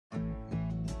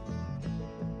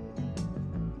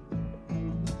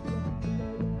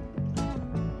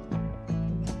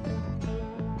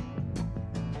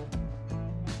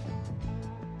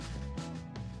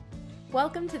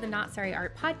Welcome to the Not Sorry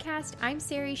Art Podcast. I'm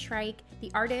Sari Shrike,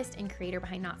 the artist and creator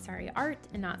behind Not Sorry Art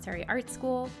and Not Sorry Art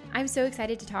School. I'm so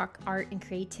excited to talk art and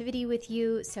creativity with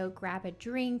you, so grab a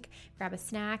drink, grab a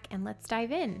snack, and let's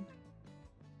dive in.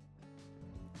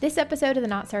 This episode of the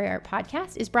Not Sorry Art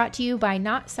Podcast is brought to you by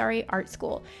Not Sorry Art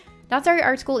School. Not Sorry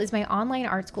Art School is my online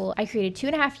art school I created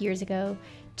 2.5 years ago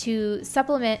to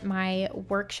supplement my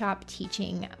workshop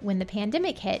teaching when the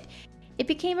pandemic hit. It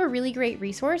became a really great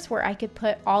resource where I could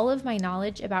put all of my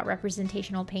knowledge about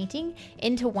representational painting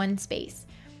into one space.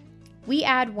 We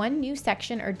add one new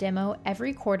section or demo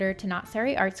every quarter to Not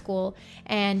Sorry Art School,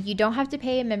 and you don't have to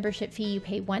pay a membership fee. You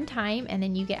pay one time, and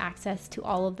then you get access to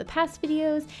all of the past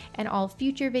videos and all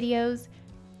future videos.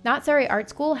 Not Sorry Art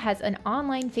School has an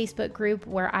online Facebook group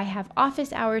where I have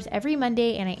office hours every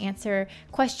Monday, and I answer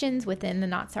questions within the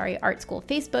Not Sorry Art School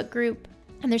Facebook group.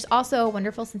 And there's also a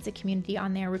wonderful sense of community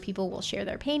on there where people will share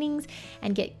their paintings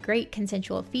and get great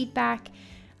consensual feedback.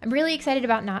 I'm really excited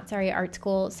about Not Sorry Art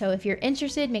School, so if you're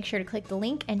interested, make sure to click the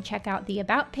link and check out the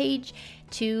About page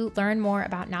to learn more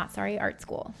about Not Sorry Art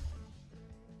School.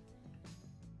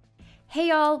 Hey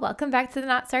y'all, welcome back to the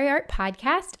Not Sorry Art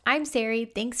Podcast. I'm Sari,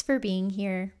 thanks for being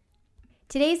here.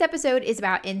 Today's episode is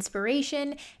about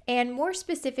inspiration and more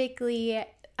specifically,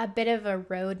 a bit of a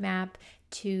roadmap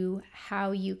to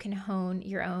how you can hone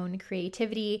your own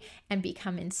creativity and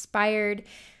become inspired.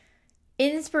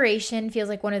 Inspiration feels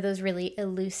like one of those really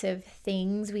elusive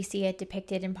things. We see it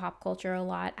depicted in pop culture a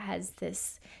lot as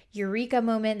this eureka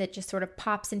moment that just sort of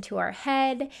pops into our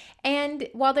head. And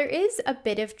while there is a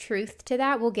bit of truth to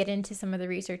that, we'll get into some of the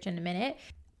research in a minute.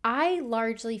 I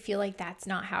largely feel like that's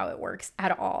not how it works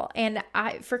at all. And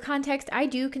for context, I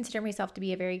do consider myself to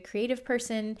be a very creative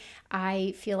person.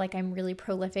 I feel like I'm really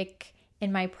prolific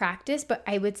in my practice, but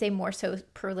I would say more so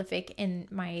prolific in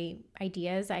my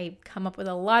ideas. I come up with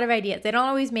a lot of ideas. They don't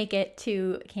always make it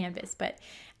to canvas, but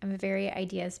I'm a very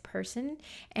ideas person.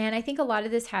 And I think a lot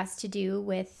of this has to do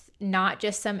with not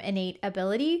just some innate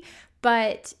ability,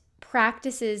 but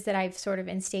practices that I've sort of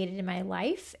instated in my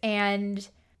life and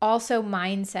also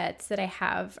mindsets that I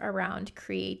have around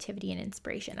creativity and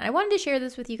inspiration. And I wanted to share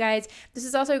this with you guys. This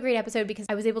is also a great episode because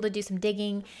I was able to do some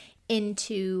digging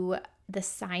into the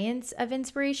science of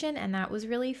inspiration, and that was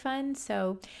really fun.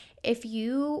 So if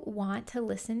you want to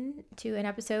listen to an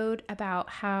episode about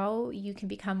how you can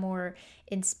become more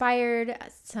inspired,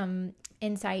 some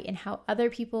insight in how other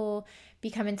people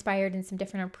become inspired in some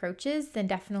different approaches, then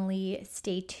definitely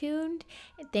stay tuned.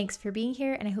 Thanks for being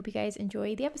here, and I hope you guys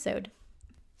enjoy the episode.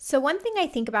 So one thing I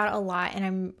think about a lot, and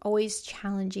I'm always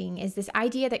challenging, is this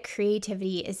idea that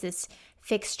creativity is this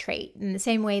fixed trait in the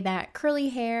same way that curly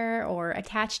hair or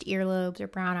attached earlobes or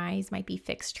brown eyes might be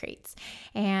fixed traits.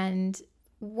 And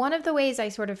one of the ways I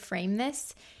sort of frame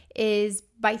this is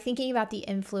by thinking about the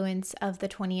influence of the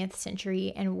 20th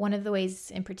century. And one of the ways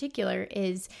in particular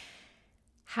is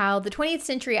how the 20th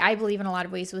century, I believe in a lot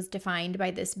of ways, was defined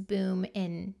by this boom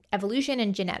in evolution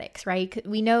and genetics, right?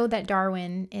 We know that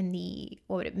Darwin in the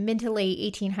mid to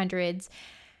late 1800s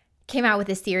came out with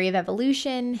this theory of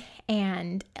evolution.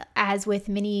 And as with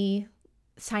many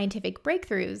scientific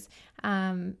breakthroughs,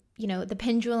 the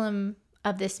pendulum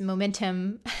of this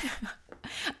momentum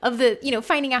of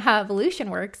finding out how evolution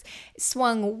works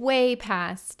swung way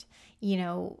past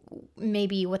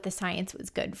maybe what the science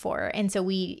was good for. And so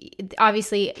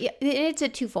it's a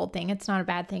twofold thing. It's not a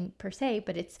bad thing per se,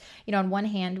 but it's, on one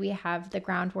hand, we have the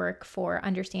groundwork for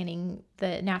understanding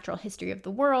the natural history of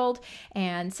the world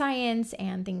and science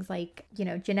and things like,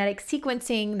 genetic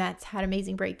sequencing that's had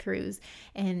amazing breakthroughs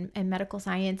in medical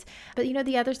science. But,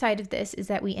 the other side of this is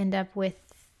that we end up with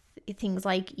things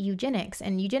like eugenics,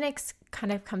 and eugenics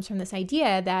kind of comes from this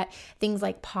idea that things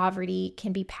like poverty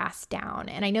can be passed down.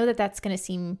 And I know that that's going to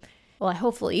seem,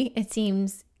 hopefully it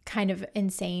seems kind of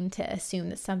insane to assume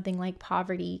that something like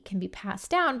poverty can be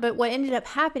passed down. But what ended up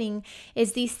happening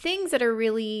is these things that are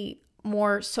really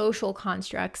more social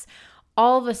constructs,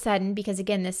 all of a sudden, because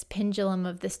again, this pendulum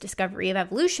of this discovery of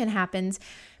evolution happens,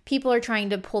 people are trying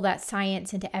to pull that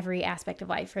science into every aspect of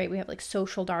life, right? We have like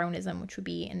social Darwinism, which would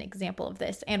be an example of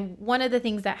this. And one of the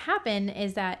things that happen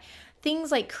is that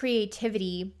things like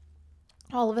creativity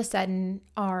all of a sudden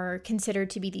are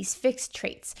considered to be these fixed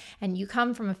traits. And you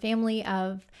come from a family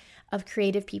of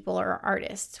creative people or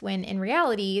artists, when in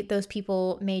reality, those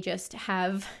people may just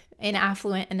have an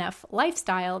affluent enough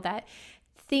lifestyle that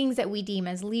things that we deem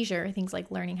as leisure, things like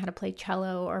learning how to play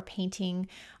cello or painting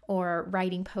or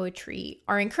writing poetry,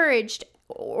 are encouraged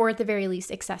or at the very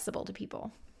least accessible to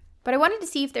people. But I wanted to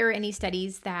see if there were any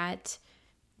studies that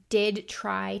did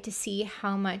try to see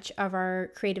how much of our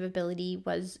creative ability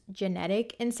was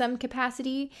genetic in some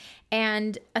capacity.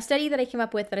 And a study that I came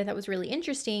up with that I thought was really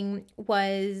interesting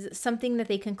was something that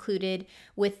they concluded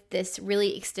with this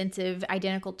really extensive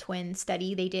identical twin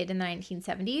study they did in the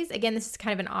 1970s. Again, this is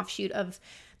kind of an offshoot of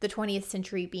the 20th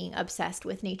century being obsessed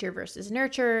with nature versus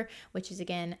nurture, which is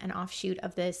again an offshoot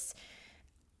of this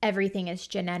everything is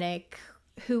genetic.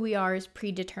 Who we are is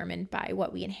predetermined by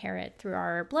what we inherit through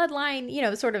our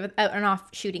bloodline, sort of an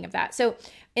offshooting of that. So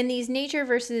in these nature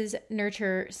versus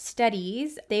nurture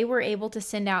studies, they were able to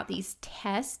send out these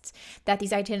tests that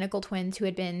these identical twins who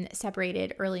had been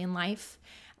separated early in life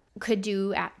could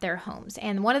do at their homes.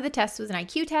 And one of the tests was an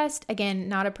IQ test, again,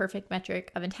 not a perfect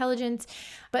metric of intelligence,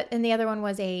 and the other one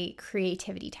was a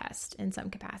creativity test in some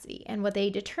capacity. And what they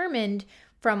determined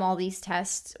from all these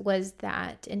tests was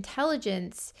that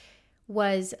intelligence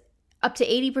was up to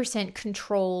 80%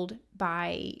 controlled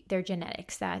by their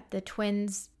genetics, that the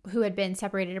twins who had been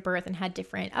separated at birth and had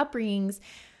different upbringings,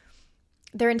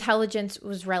 their intelligence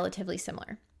was relatively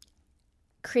similar.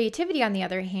 Creativity, on the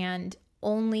other hand,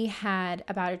 only had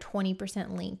about a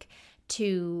 20% link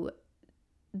to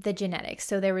the genetics.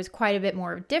 So there was quite a bit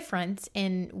more difference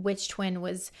in which twin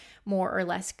was more or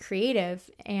less creative.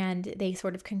 And they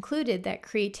sort of concluded that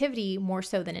creativity, more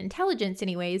so than intelligence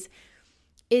anyways,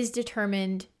 is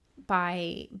determined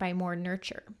by more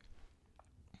nurture.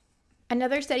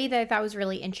 Another study that I thought was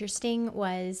really interesting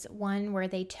was one where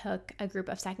they took a group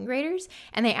of second graders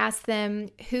and they asked them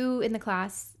who in the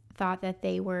class thought that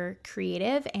they were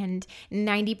creative, and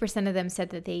 90% of them said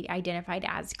that they identified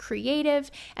as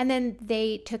creative. And then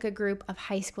they took a group of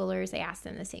high schoolers, they asked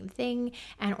them the same thing,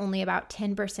 and only about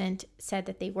 10% said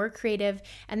that they were creative.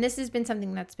 And this has been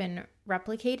something that's been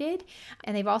replicated.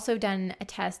 And they've also done a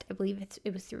test, I believe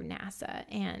it was through NASA,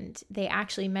 and they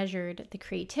actually measured the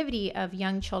creativity of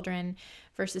young children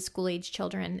versus school-age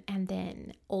children and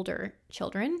then older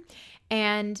children.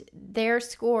 And their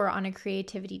score on a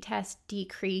creativity test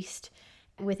decreased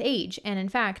with age. And in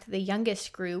fact, the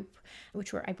youngest group,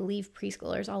 which were, I believe,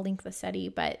 preschoolers, I'll link the study,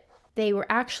 but they were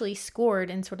actually scored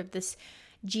in sort of this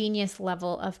genius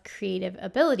level of creative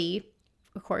ability,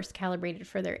 of course, calibrated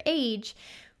for their age,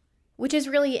 which is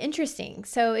really interesting.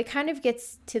 So it kind of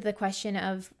gets to the question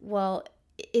of, well,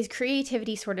 is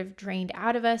creativity sort of drained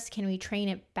out of us? Can we train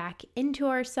it back into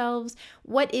ourselves?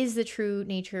 What is the true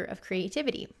nature of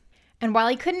creativity? And while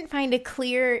I couldn't find a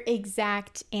clear,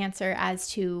 exact answer as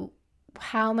to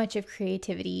how much of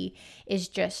creativity is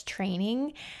just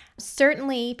training,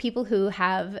 certainly people who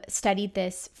have studied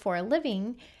this for a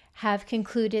living have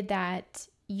concluded that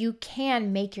you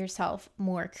can make yourself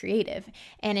more creative.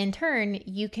 And in turn,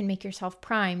 you can make yourself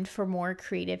primed for more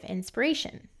creative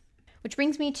inspiration. Which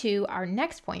brings me to our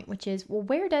next point, which is, well,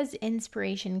 where does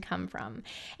inspiration come from?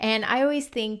 And I always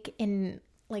think in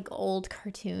like old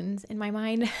cartoons in my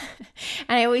mind. And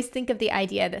I always think of the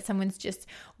idea that someone's just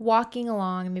walking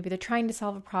along and maybe they're trying to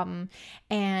solve a problem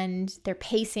and they're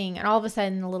pacing and all of a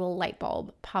sudden a little light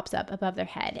bulb pops up above their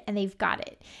head and they've got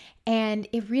it. And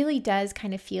it really does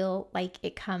kind of feel like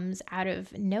it comes out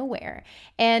of nowhere.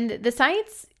 And the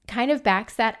science kind of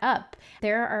backs that up.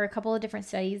 There are a couple of different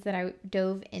studies that I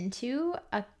dove into.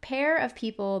 A pair of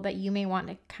people that you may want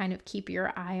to kind of keep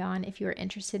your eye on if you're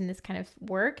interested in this kind of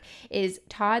work is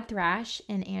Todd Thrash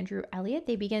and Andrew Elliott.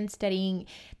 They began studying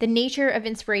the nature of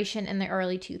inspiration in the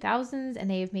early 2000s, and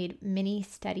they have made many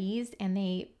studies, and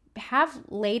they have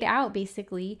laid out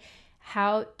basically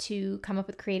how to come up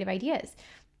with creative ideas.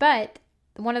 But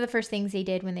one of the first things they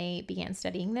did when they began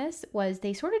studying this was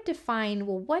they sort of defined,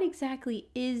 well, what exactly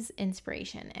is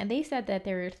inspiration? And they said that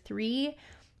there are 3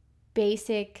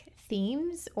 basic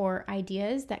themes or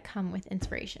ideas that come with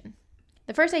inspiration.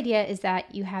 The first idea is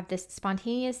that you have this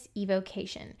spontaneous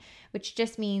evocation, which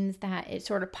just means that it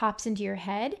sort of pops into your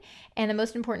head. And the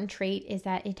most important trait is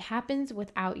that it happens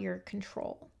without your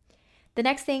control. The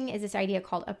next thing is this idea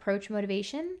called approach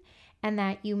motivation, and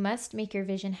that you must make your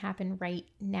vision happen right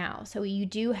now. So you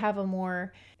do have a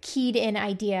more keyed in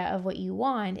idea of what you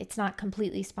want. It's not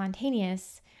completely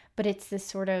spontaneous, but it's this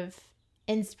sort of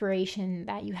inspiration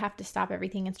that you have to stop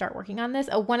everything and start working on this.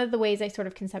 One of the ways I sort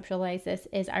of conceptualize this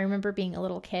is I remember being a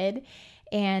little kid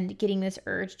and getting this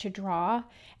urge to draw.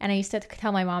 And I used to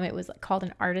tell my mom it was called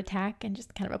an art attack, and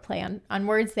just kind of a play on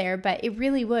words there, but it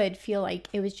really would feel like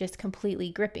it was just completely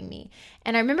gripping me.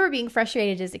 And I remember being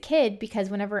frustrated as a kid because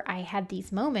whenever I had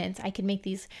these moments, I could make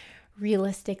these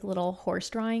realistic little horse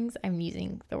drawings. I'm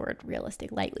using the word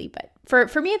realistic lightly, but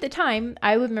for me at the time,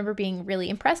 I would remember being really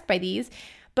impressed by these.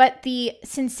 But the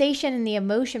sensation and the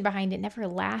emotion behind it never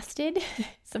lasted,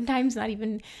 sometimes not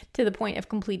even to the point of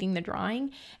completing the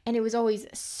drawing. And it was always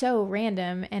so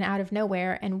random and out of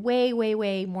nowhere and way, way,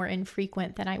 way more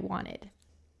infrequent than I wanted.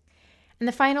 And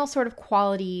the final sort of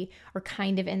quality or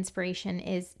kind of inspiration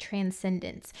is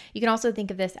transcendence. You can also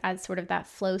think of this as sort of that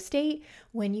flow state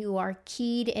when you are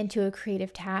keyed into a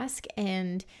creative task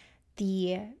and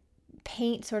the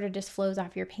paint sort of just flows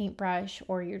off your paintbrush,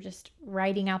 or you're just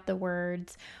writing out the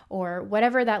words, or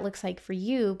whatever that looks like for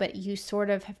you, but you sort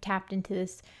of have tapped into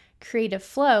this creative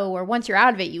flow, or once you're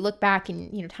out of it, you look back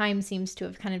and, time seems to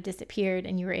have kind of disappeared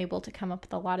and you were able to come up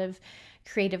with a lot of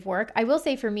creative work. I will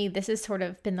say for me, this has sort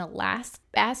of been the last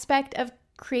aspect of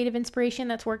creative inspiration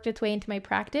that's worked its way into my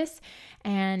practice.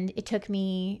 And it took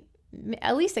me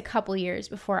at least a couple years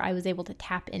before I was able to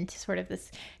tap into sort of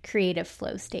this creative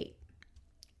flow state.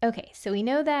 Okay, so we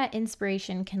know that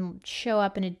inspiration can show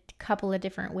up in a couple of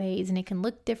different ways and it can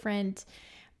look different,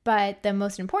 but the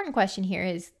most important question here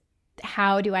is,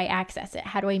 how do I access it?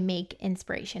 How do I make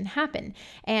inspiration happen?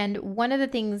 And one of the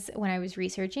things when I was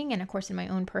researching, and of course in my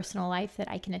own personal life that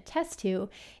I can attest to,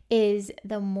 is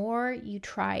the more you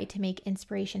try to make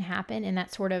inspiration happen in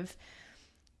that sort of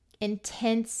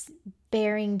intense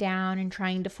bearing down and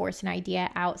trying to force an idea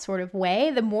out sort of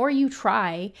way, the more you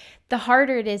try, the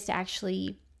harder it is to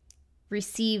actually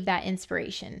receive that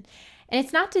inspiration. And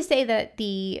it's not to say that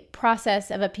the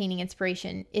process of obtaining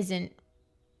inspiration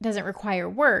doesn't require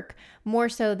work, more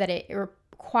so that it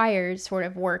requires sort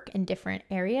of work in different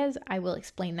areas. I will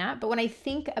explain that. But when I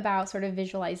think about sort of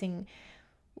visualizing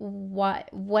what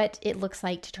it looks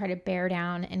like to try to bear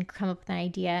down and come up with an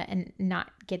idea and not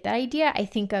get that idea, I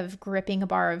think of gripping a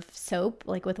bar of soap,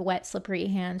 like with wet, slippery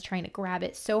hands, trying to grab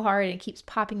it so hard and it keeps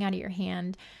popping out of your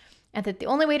hand. And that the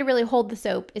only way to really hold the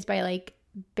soap is by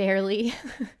barely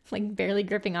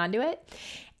gripping onto it.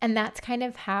 And that's kind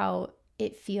of how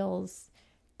it feels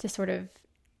to sort of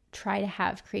try to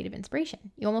have creative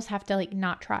inspiration. You almost have to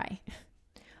not try.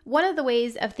 One of the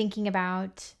ways of thinking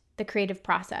about the creative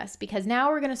process, because now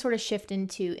we're going to sort of shift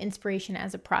into inspiration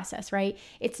as a process, right?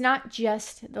 It's not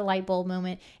just the light bulb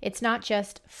moment. It's not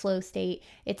just flow state.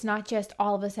 It's not just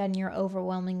all of a sudden you're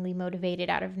overwhelmingly motivated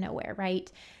out of nowhere,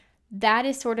 right? That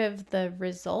is sort of the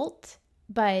result,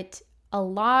 but a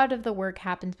lot of the work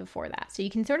happens before that. So you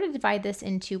can sort of divide this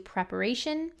into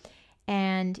preparation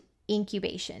and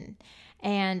incubation.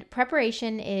 And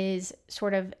preparation is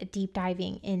sort of deep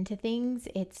diving into things.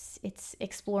 It's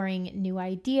exploring new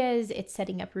ideas, it's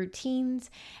setting up routines,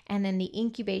 and then the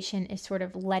incubation is sort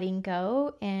of letting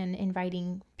go and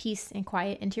inviting peace and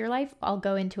quiet into your life. I'll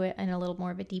go into it in a little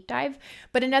more of a deep dive.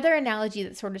 But another analogy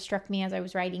that sort of struck me as I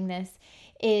was writing this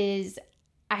is,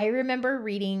 I remember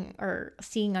reading or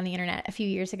seeing on the internet a few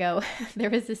years ago, there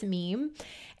was this meme,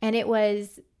 and it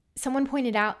was, someone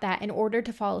pointed out that in order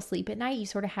to fall asleep at night, you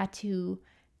sort of had to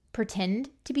pretend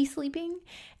to be sleeping.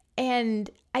 And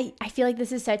I feel like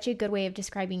this is such a good way of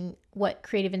describing what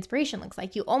creative inspiration looks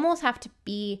like. You almost have to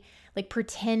be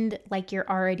pretend like you're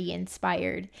already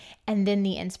inspired, and then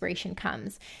the inspiration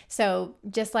comes. So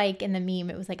just like in the meme,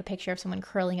 it was a picture of someone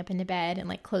curling up into bed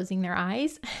and closing their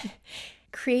eyes.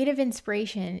 Creative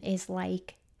inspiration is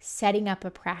like setting up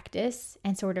a practice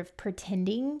and sort of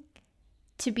pretending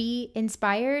to be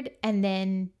inspired, and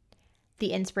then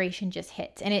the inspiration just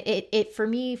hits. And it for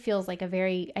me feels like a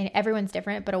very, everyone's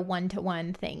different, but a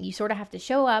one-to-one thing. You sort of have to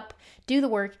show up, do the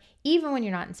work, even when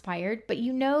you're not inspired, but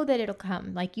you know that it'll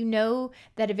come. You know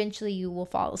that eventually you will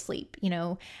fall asleep,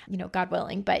 God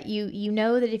willing. But you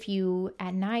know that if you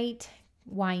at night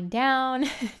wind down,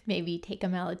 maybe take a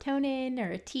melatonin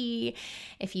or a tea,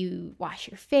 if you wash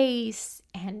your face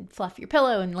and fluff your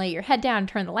pillow and lay your head down,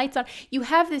 turn the lights on, you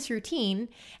have this routine.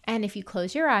 And if you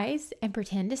close your eyes and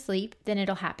pretend to sleep, then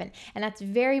it'll happen. And that's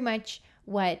very much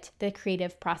what the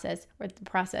creative process, or the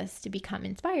process to become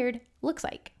inspired, looks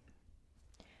like.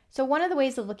 So one of the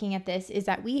ways of looking at this is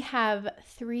that we have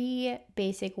 3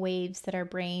 basic waves that our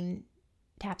brain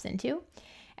taps into.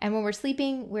 And when we're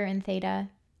sleeping, we're in theta.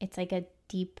 It's like a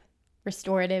deep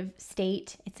restorative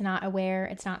state. It's not aware,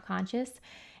 it's not conscious.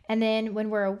 And then when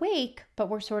we're awake, but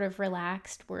we're sort of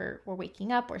relaxed, we're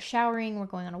waking up, we're showering, we're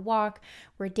going on a walk,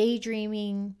 we're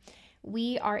daydreaming,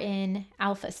 we are in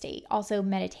alpha state. Also,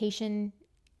 meditation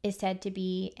is said to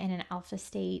be in an alpha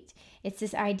state. It's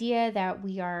this idea that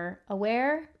we are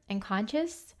aware and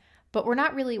conscious, but we're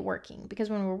not really working, because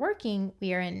when we're working,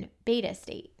 we are in beta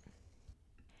state.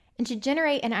 And to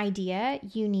generate an idea,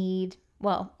 you need,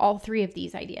 all 3 of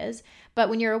these ideas. But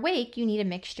when you're awake, you need a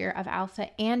mixture of alpha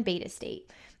and beta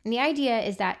state. And the idea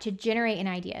is that to generate an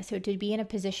idea, so to be in a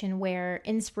position where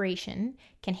inspiration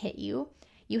can hit you,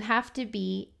 you have to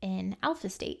be in alpha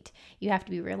state. You have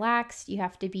to be relaxed. You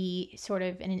have to be sort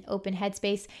of in an open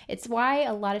headspace. It's why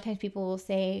a lot of times people will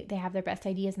say they have their best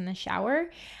ideas in the shower.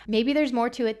 Maybe there's more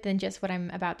to it than just what I'm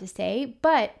about to say,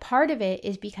 but part of it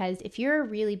is because if you're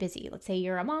really busy, let's say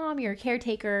you're a mom, you're a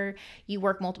caretaker, you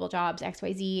work multiple jobs,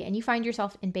 XYZ, and you find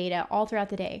yourself in beta all throughout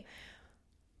the day.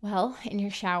 Well, in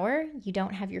your shower, you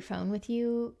don't have your phone with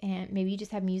you, and maybe you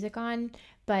just have music on,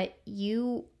 but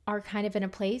you are kind of in a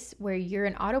place where you're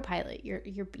an autopilot.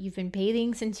 You've been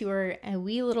bathing since you were a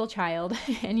wee little child,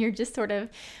 and you're just sort of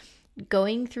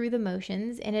going through the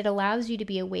motions, and it allows you to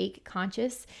be awake,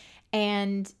 conscious,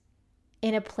 and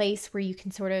in a place where you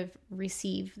can sort of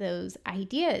receive those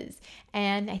ideas.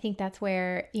 And I think that's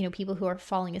where, people who are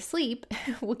falling asleep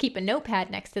will keep a notepad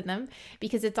next to them,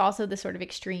 because it's also the sort of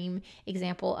extreme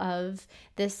example of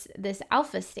this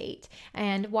alpha state.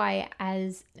 And why,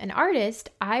 as an artist,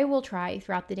 I will try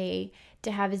throughout the day to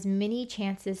have as many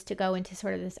chances to go into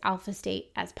sort of this alpha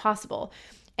state as possible.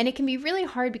 And it can be really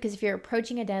hard because if you're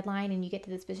approaching a deadline and you get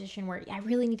to this position where I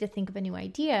really need to think of a new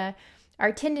idea,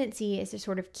 our tendency is to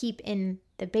sort of keep in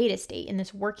the beta state, in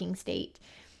this working state.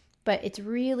 But it's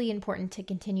really important to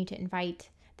continue to invite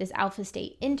this alpha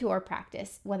state into our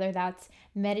practice, whether that's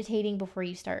meditating before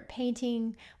you start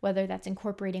painting, whether that's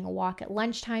incorporating a walk at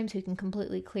lunchtime so you can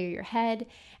completely clear your head.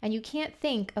 And you can't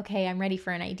think, okay, I'm ready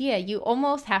for an idea. You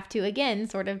almost have to, again,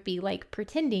 sort of be like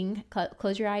pretending,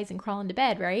 close your eyes and crawl into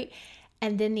bed, right?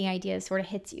 And then the idea sort of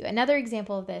hits you. Another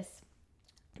example of this,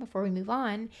 before we move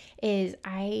on, is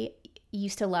I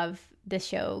used to love this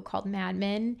show called Mad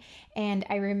Men. And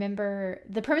I remember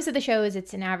the premise of the show is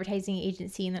it's an advertising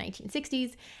agency in the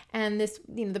 1960s. And this,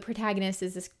 the protagonist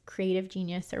is this creative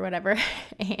genius or whatever.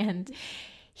 And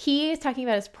he is talking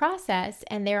about his process,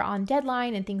 and they're on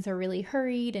deadline and things are really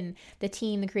hurried. And the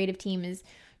creative team is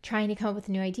trying to come up with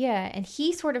a new idea. And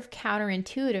he sort of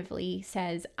counterintuitively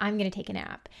says, I'm going to take a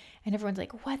nap. And everyone's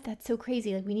like, what? That's so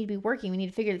crazy. Like, we need to be working. We need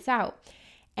to figure this out.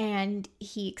 And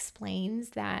he explains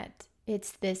that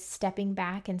it's this stepping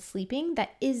back and sleeping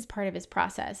that is part of his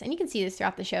process. And you can see this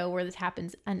throughout the show where this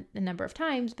happens a number of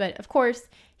times. But of course,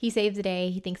 he saves the day.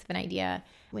 He thinks of an idea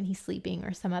when he's sleeping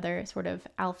or some other sort of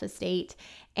alpha state.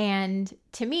 And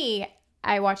to me,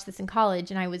 I watched this in college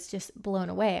and I was just blown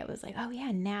away. I was like, oh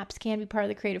yeah, naps can be part of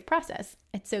the creative process.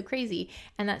 It's so crazy.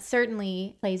 And that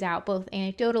certainly plays out both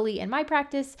anecdotally in my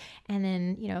practice and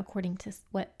then, according to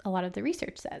what a lot of the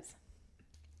research says.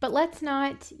 But let's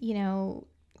not,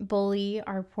 bully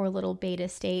our poor little beta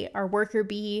state, our worker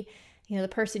bee, the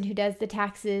person who does the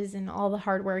taxes and all the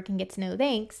hard work and gets no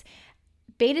thanks.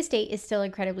 Beta state is still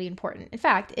incredibly important. In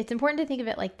fact, it's important to think of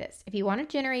it like this. If you want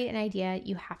to generate an idea,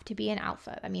 you have to be an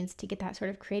alpha. That means to get that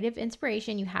sort of creative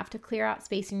inspiration, you have to clear out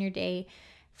space in your day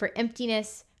for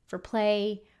emptiness, for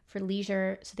play, for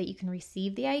leisure, so that you can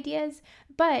receive the ideas.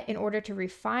 But in order to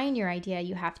refine your idea,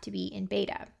 you have to be in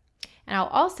beta. And I'll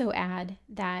also add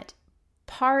that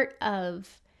part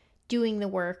of doing the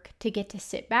work to get to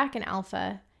sit back in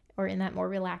alpha or in that more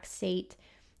relaxed state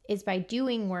is by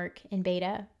doing work in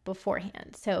beta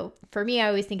beforehand. So for me, I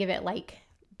always think of it like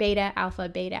beta,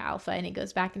 alpha, and it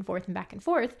goes back and forth and back and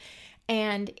forth.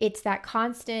 And it's that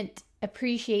constant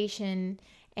appreciation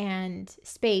and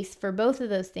space for both of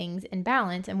those things in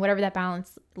balance. And whatever that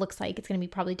balance looks like, it's going to be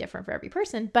probably different for every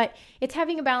person, but it's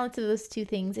having a balance of those two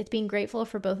things. It's being grateful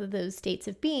for both of those states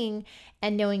of being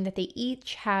and knowing that they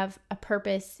each have a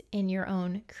purpose in your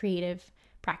own creative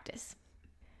practice.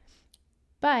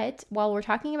 But while we're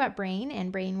talking about brain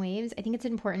and brain waves, I think it's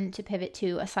important to pivot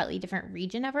to a slightly different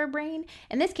region of our brain.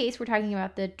 In this case, we're talking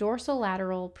about the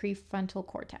dorsolateral prefrontal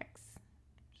cortex.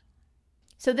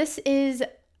 So this is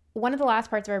one of the last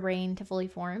parts of our brain to fully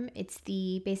form. It's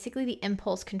basically the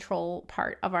impulse control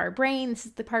part of our brain. This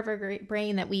is the part of our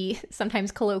brain that we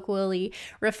sometimes colloquially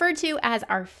refer to as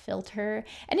our filter.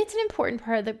 And it's an important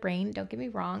part of the brain, don't get me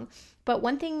wrong. But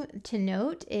one thing to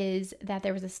note is that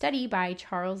there was a study by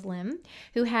Charles Limb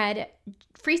who had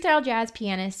freestyle jazz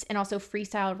pianists and also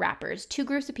freestyle rappers, two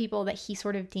groups of people that he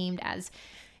sort of deemed as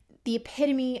the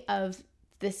epitome of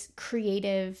this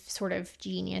creative sort of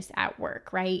genius at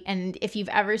work, right? And if you've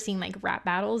ever seen like rap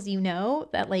battles, you know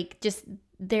that like just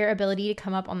their ability to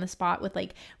come up on the spot with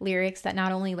like lyrics that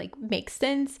not only like make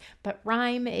sense, but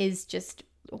rhyme is just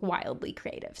wildly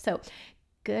creative. So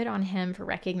good on him for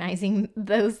recognizing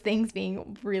those things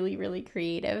being really, really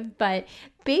creative. But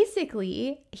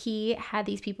basically, he had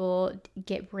these people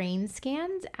get brain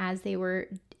scans as they were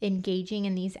engaging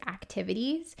in these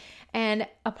activities. And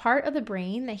a part of the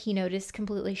brain that he noticed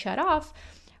completely shut off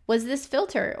was this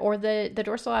filter or the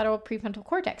dorsolateral prefrontal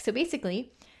cortex. So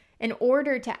basically, in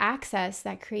order to access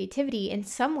that creativity, in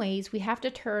some ways, we have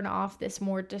to turn off this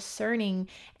more discerning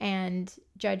and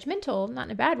judgmental, not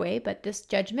in a bad way, but this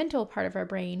judgmental part of our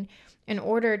brain in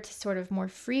order to sort of more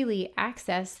freely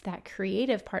access that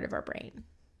creative part of our brain.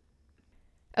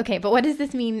 Okay, but what does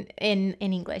this mean in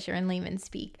English or in layman's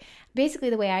speak? Basically,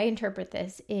 the way I interpret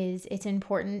this is it's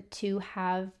important to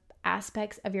have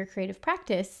aspects of your creative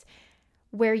practice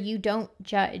where you don't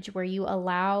judge, where you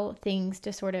allow things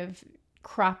to sort of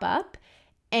crop up,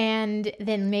 and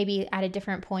then maybe at a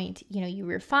different point, you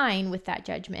refine with that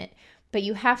judgment, but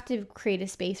you have to create a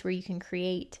space where you can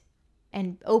create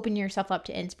and open yourself up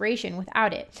to inspiration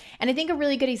without it. And I think a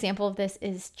really good example of this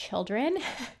is children.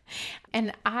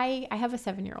 And I have a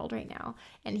 7-year-old right now,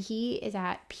 and he is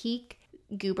at peak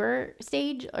goober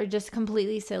stage, or just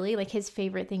completely silly. Like, his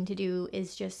favorite thing to do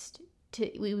is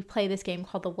we play this game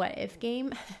called the What If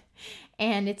game.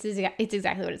 And it's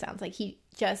exactly what it sounds like. He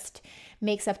just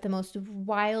makes up the most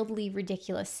wildly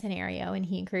ridiculous scenario, and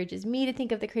he encourages me to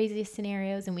think of the craziest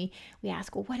scenarios, and we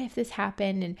ask, well, what if this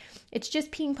happened? And it's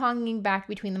just ping-ponging back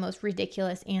between the most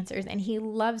ridiculous answers, and he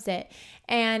loves it.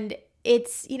 And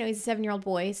it's, he's a 7-year-old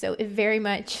boy, so it very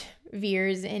much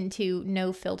veers into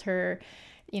no filter,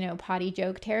 potty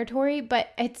joke territory,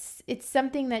 but it's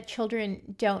something that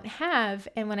children don't have.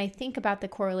 And when I think about the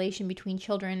correlation between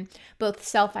children both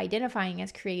self-identifying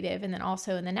as creative and then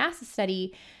also in the NASA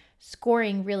study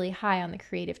scoring really high on the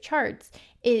creative charts,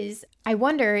 is I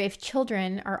wonder if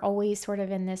children are always sort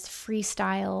of in this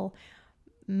freestyle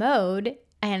mode.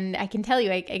 And I can tell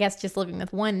you, I guess just living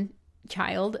with one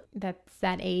child that's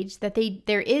that age, that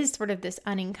there is sort of this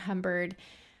unencumbered,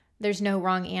 there's no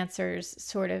wrong answers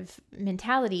sort of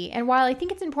mentality. And while I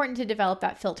think it's important to develop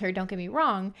that filter, don't get me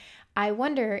wrong, I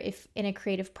wonder if in a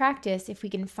creative practice, if we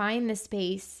can find the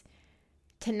space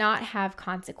to not have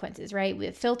consequences, right?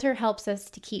 The filter helps us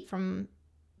to keep from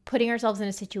putting ourselves in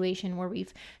a situation where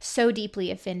we've so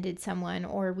deeply offended someone,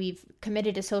 or we've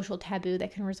committed a social taboo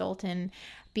that can result in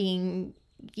being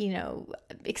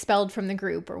expelled from the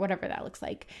group, or whatever that looks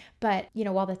like. But,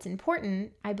 while that's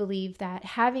important, I believe that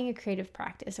having a creative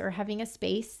practice, or having a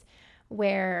space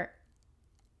where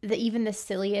even the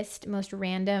silliest, most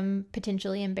random,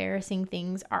 potentially embarrassing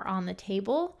things are on the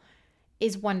table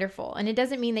is wonderful. And it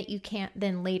doesn't mean that you can't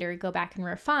then later go back and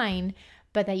refine,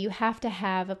 but that you have to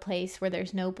have a place where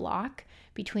there's no block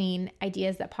between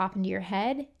ideas that pop into your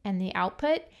head and the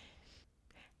output.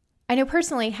 I know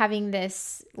personally, having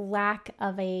this lack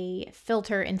of a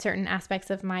filter in certain aspects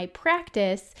of my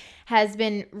practice has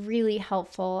been really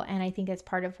helpful, and I think that's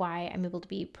part of why I'm able to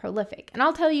be prolific. And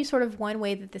I'll tell you sort of one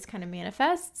way that this kind of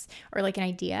manifests, or like an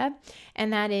idea,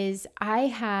 and that is I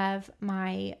have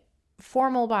my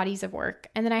formal bodies of work,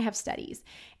 and then I have studies.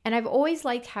 And I've always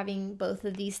liked having both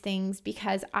of these things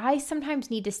because I sometimes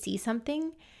need to see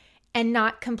something and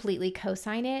not completely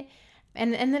co-sign it.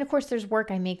 And then, of course, there's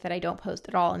work I make that I don't post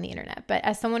at all on the internet. But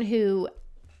as someone who,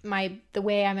 the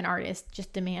way I'm an artist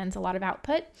just demands a lot of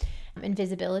output and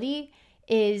visibility,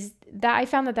 is that I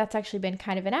found that that's actually been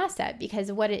kind of an asset, because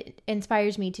what it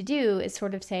inspires me to do is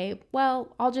sort of say,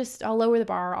 well, I'll lower the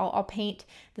bar. I'll paint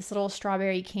this little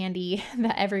strawberry candy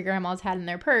that every grandma's had in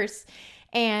their purse.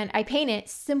 And I paint it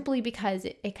simply because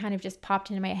it kind of just popped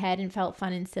into my head and felt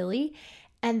fun and silly.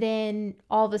 And then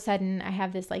all of a sudden I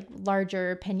have this like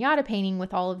larger piñata painting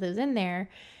with all of those in there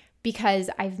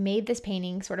because I've made this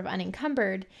painting sort of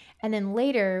unencumbered. And then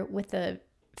later, with the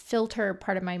filter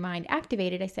part of my mind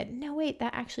activated, I said, no, wait,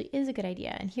 that actually is a good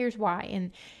idea. And here's why.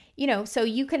 And, so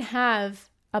you can have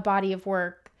a body of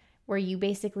work where you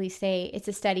basically say, it's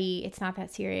a study, it's not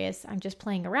that serious, I'm just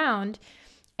playing around.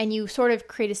 And you sort of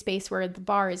create a space where the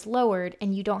bar is lowered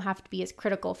and you don't have to be as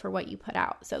critical for what you put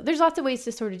out. So there's lots of ways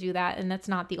to sort of do that, and that's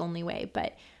not the only way,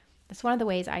 but that's one of the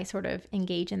ways I sort of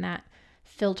engage in that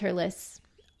filterless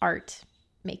art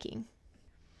making.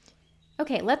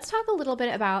 Okay, let's talk a little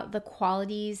bit about the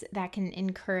qualities that can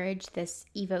encourage this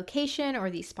evocation or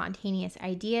these spontaneous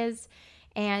ideas.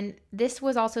 And this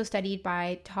was also studied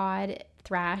by Todd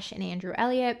Thrash and Andrew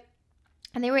Elliott.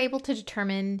 And they were able to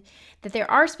determine that there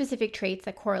are specific traits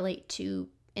that correlate to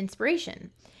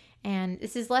inspiration. And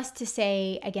this is less to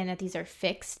say, again, that these are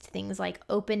fixed things like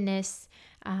openness,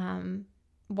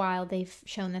 while they've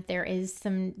shown that there is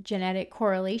some genetic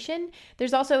correlation.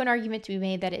 There's also an argument to be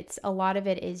made that a lot of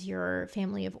it is your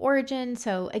family of origin.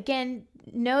 So again,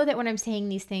 know that when I'm saying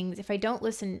these things, if I don't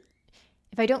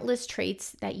list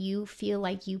traits that you feel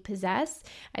like you possess,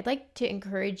 I'd like to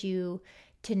encourage you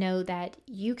to know that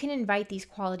you can invite these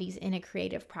qualities in a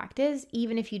creative practice,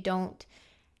 even if you don't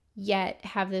yet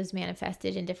have those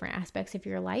manifested in different aspects of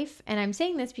your life. And I'm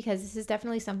saying this because this is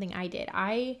definitely something I did.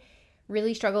 I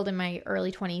really struggled in my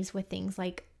early 20s with things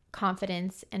like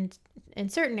confidence and in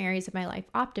certain areas of my life,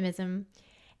 optimism.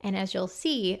 And as you'll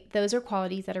see, those are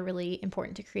qualities that are really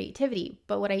important to creativity.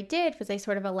 But what I did was I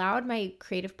sort of allowed my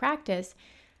creative practice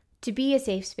to be a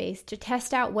safe space, to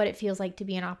test out what it feels like to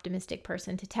be an optimistic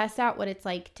person, to test out what it's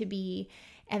like to be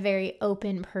a very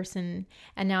open person,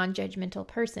 a non-judgmental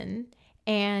person.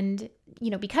 And,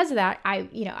 because of that,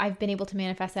 I've been able to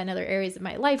manifest that in other areas of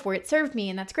my life where it served me,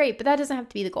 and that's great, but that doesn't have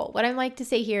to be the goal. What I like to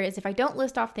say here is if I don't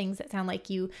list off things that sound like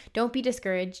you, don't be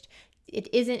discouraged. It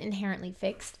isn't inherently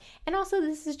fixed. And also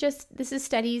this is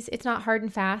studies. It's not hard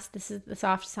and fast. This is the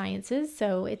soft sciences.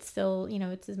 So it's still,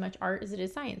 it's as much art as it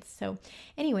is science. So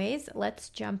anyways, let's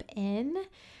jump in.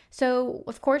 So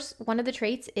of course, one of the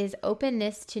traits is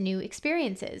openness to new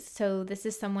experiences. So this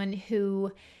is someone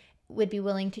who would be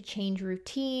willing to change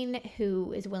routine,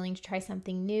 who is willing to try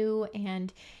something new,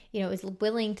 and, is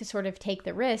willing to sort of take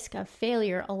the risk of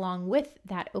failure along with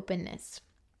that openness.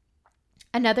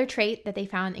 Another trait that they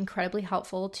found incredibly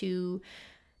helpful to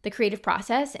the creative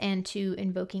process and to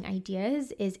invoking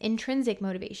ideas is intrinsic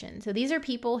motivation. So these are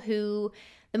people who,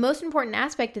 the most important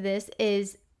aspect of this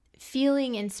is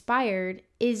feeling inspired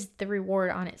is the reward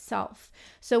on itself.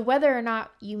 So whether or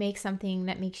not you make something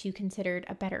that makes you considered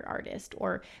a better artist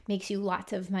or makes you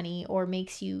lots of money or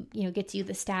makes you, gets you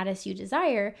the status you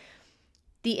desire,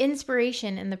 the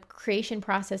inspiration and the creation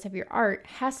process of your art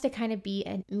has to kind of be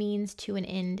a means to an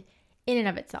end in and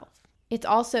of itself. It's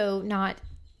also not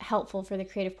helpful for the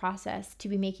creative process to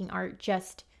be making art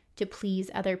just to please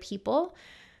other people,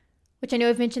 which I know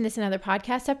I've mentioned this in other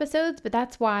podcast episodes, but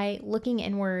that's why looking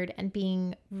inward and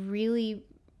being really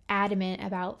adamant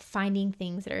about finding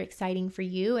things that are exciting for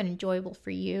you and enjoyable for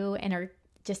you and are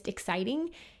just exciting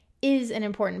is an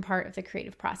important part of the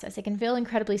creative process. It can feel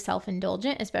incredibly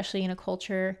self-indulgent, especially in a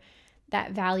culture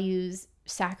that values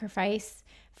sacrifice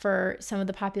for some of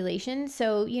the population.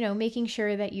 So, making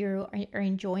sure that you are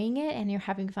enjoying it and you're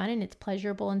having fun and it's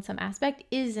pleasurable in some aspect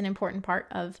is an important part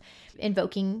of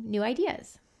invoking new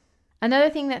ideas.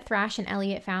 Another thing that Thrash and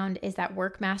Elliott found is that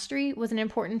work mastery was an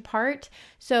important part.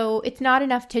 So it's not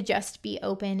enough to just be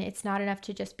open. It's not enough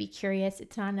to just be curious.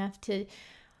 It's not enough to,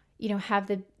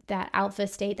 have that alpha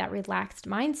state, that relaxed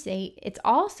mind state. It's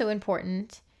also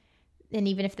important, and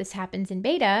even if this happens in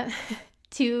beta,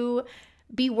 to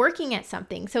be working at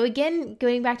something. So again,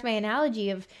 going back to my analogy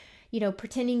of,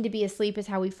 pretending to be asleep is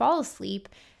how we fall asleep.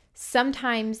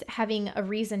 Sometimes having a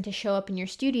reason to show up in your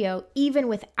studio, even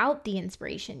without the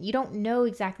inspiration. You don't know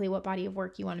exactly what body of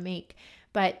work you want to make,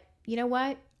 but you know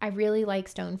what? I really like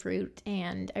stone fruit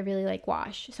and I really like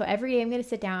gouache. So every day I'm going to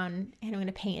sit down and I'm going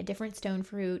to paint a different stone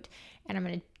fruit, and I'm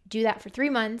going to do that for 3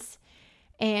 months.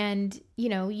 And,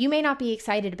 you may not be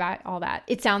excited about all that.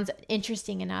 It sounds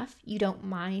interesting enough. You don't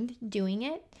mind doing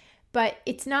it, but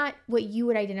it's not what you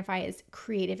would identify as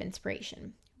creative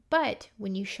inspiration. But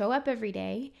when you show up every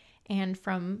day and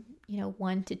from,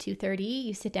 1 to 2:30,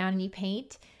 you sit down and you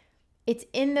paint, it's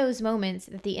in those moments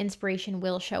that the inspiration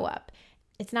will show up.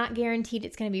 It's not guaranteed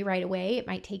it's going to be right away. It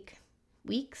might take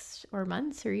weeks or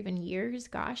months or even years,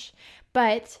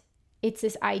 but it's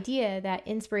this idea that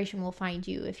inspiration will find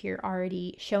you if you're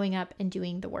already showing up and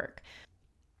doing the work.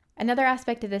 Another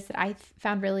aspect of this that I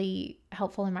found really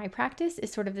helpful in my practice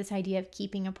is sort of this idea of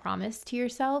keeping a promise to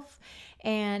yourself.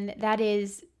 And that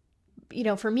is,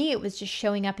 for me, it was just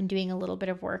showing up and doing a little bit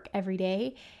of work every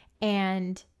day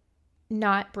and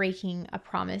not breaking a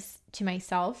promise to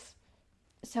myself.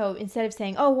 So instead of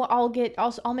saying, oh, well,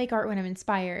 I'll make art when I'm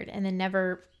inspired, and then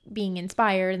never being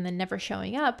inspired and then never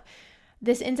showing up,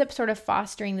 this ends up sort of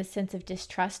fostering this sense of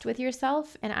distrust with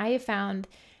yourself. And I have found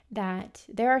that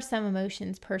there are some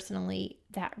emotions personally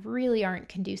that really aren't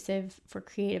conducive for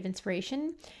creative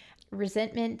inspiration.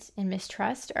 Resentment and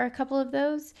mistrust are a couple of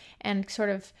those. And sort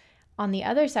of on the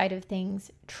other side of things,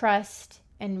 trust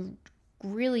and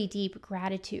really deep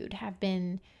gratitude have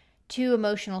been two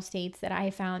emotional states that I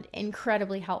found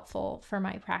incredibly helpful for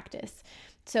my practice.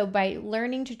 So by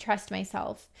learning to trust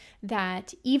myself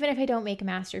that even if I don't make a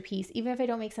masterpiece, even if I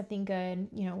don't make something good,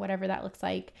 whatever that looks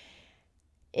like,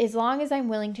 as long as I'm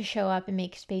willing to show up and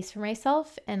make space for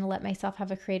myself and let myself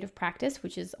have a creative practice,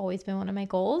 which has always been one of my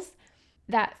goals,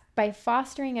 that by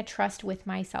fostering a trust with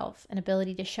myself, an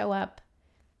ability to show up,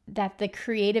 that the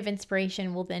creative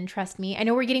inspiration will then trust me. I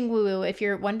know we're getting woo-woo. If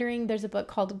you're wondering, there's a book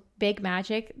called Big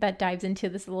Magic that dives into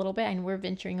this a little bit, and we're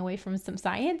venturing away from some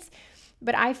science.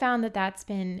 But I found that that's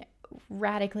been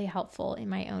radically helpful in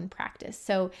my own practice.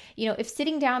 So, if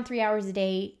sitting down 3 hours a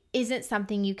day isn't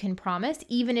something you can promise,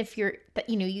 even if you're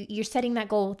setting that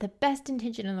goal with the best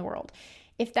intention in the world,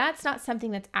 if that's not something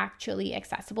that's actually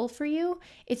accessible for you,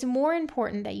 it's more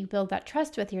important that you build that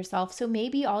trust with yourself. So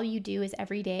maybe all you do is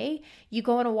every day you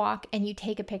go on a walk and you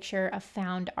take a picture of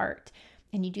found art.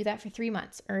 And you do that for 3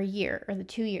 months or a year or the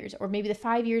 2 years, or maybe the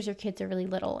 5 years your kids are really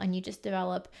little, and you just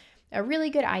develop a really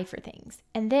good eye for things.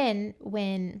 And then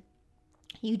when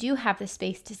you do have the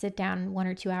space to sit down 1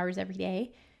 or 2 hours every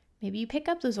day, maybe you pick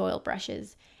up those oil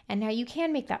brushes, and now you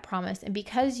can make that promise. And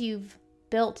because you've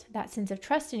built that sense of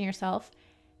trust in yourself,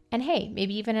 and hey,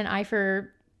 maybe even an eye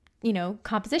for,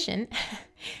 composition,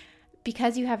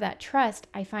 because you have that trust,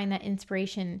 I find that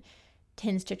inspiration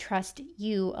tends to trust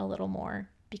you a little more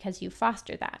because you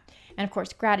foster that. And of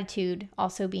course, gratitude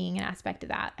also being an aspect of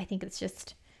that. I think it's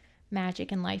just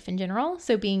magic in life in general.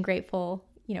 So being grateful,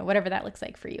 whatever that looks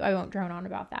like for you. I won't drone on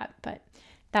about that, but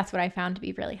that's what I found to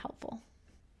be really helpful.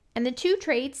 And the 2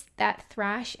 traits that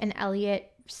Thrash and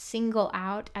Elliott single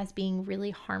out as being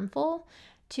really harmful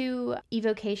to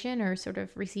evocation or sort of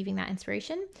receiving that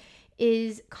inspiration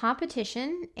is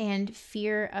competition and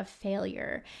fear of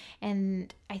failure.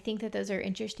 And I think that those are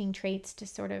interesting traits to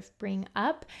sort of bring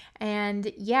up.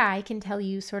 And yeah, I can tell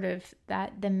you sort of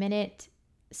that the minute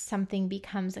something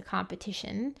becomes a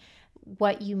competition,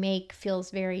 what you make feels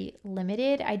very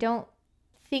limited. I don't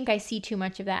think I see too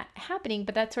much of that happening,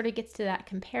 but that sort of gets to that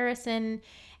comparison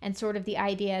and sort of the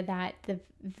idea that the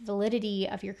validity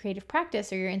of your creative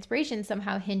practice or your inspiration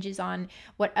somehow hinges on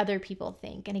what other people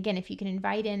think. And again, if you can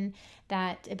invite in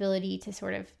that ability to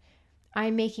sort of,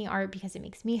 I'm making art because it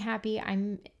makes me happy,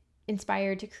 I'm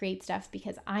inspired to create stuff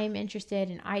because I'm interested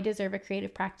and I deserve a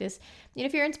creative practice.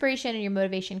 If your inspiration and your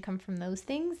motivation come from those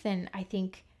things, then I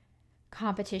think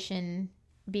competition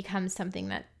becomes something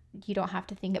that you don't have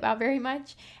to think about very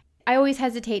much. I always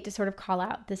hesitate to sort of call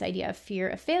out this idea of fear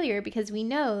of failure because we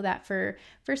know that for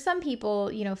some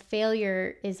people,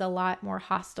 failure is a lot more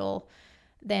hostile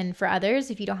than for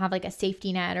others. If you don't have like a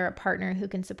safety net or a partner who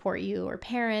can support you, or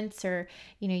parents, or,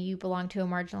 you belong to a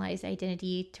marginalized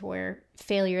identity to where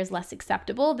failure is less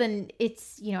acceptable, then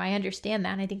it's, I understand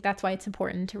that. And I think that's why it's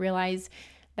important to realize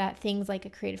that things like a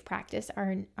creative practice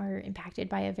are impacted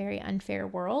by a very unfair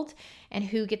world, and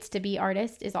who gets to be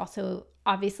artist is also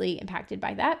obviously impacted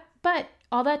by that. But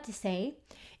all that to say,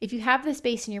 if you have the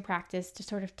space in your practice to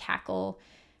sort of tackle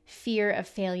fear of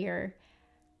failure,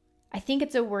 I think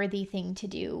it's a worthy thing to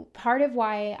do. Part of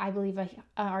why I believe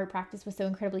art practice was so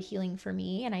incredibly healing for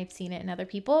me, and I've seen it in other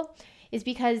people, is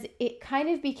because it kind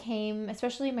of became,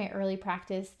 especially in my early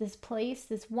practice, this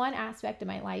one aspect of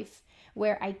my life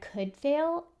where I could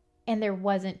fail and there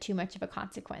wasn't too much of a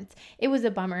consequence. It was a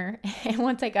bummer. And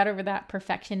once I got over that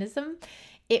perfectionism,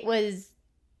 it was,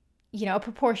 a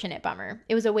proportionate bummer.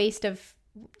 It was a waste of,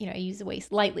 I use the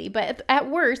waste lightly, but at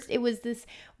worst, it was this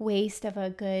waste of a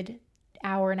good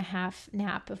hour and a half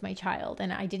nap of my child,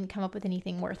 and I didn't come up with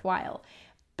anything worthwhile.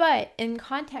 But in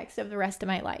context of the rest of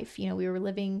my life, we were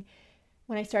living,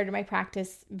 when I started my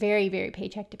practice, very, very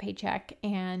paycheck to paycheck,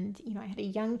 and, I had a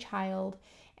young child,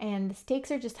 and the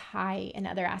stakes are just high in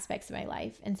other aspects of my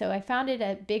life. And so I found it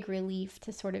a big relief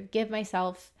to sort of give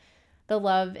myself the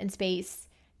love and space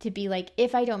to be like,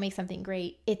 if I don't make something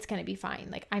great, it's going to be fine.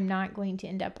 Like, I'm not going to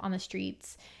end up on the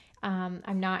streets.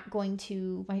 I'm not going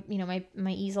to,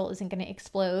 my easel isn't going to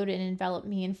explode and envelop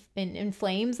me in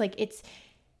flames. Like,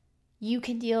 you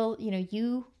can deal,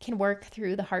 you can work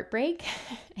through the heartbreak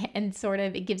and sort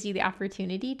of, it gives you the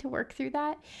opportunity to work through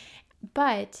that.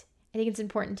 But I think it's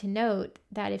important to note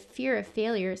that if fear of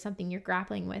failure is something you're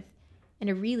grappling with in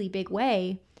a really big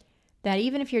way, that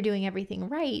even if you're doing everything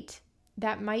right,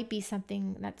 that might be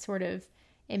something that's sort of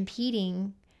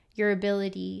impeding your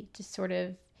ability to sort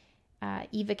of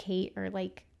evocate or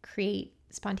like create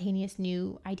spontaneous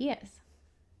new ideas.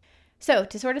 So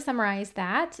to sort of summarize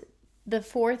that, the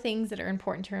 4 things that are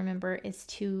important to remember is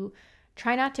to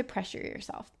try not to pressure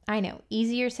yourself. I know,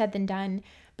 easier said than done,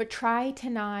 but try to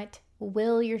not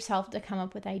will yourself to come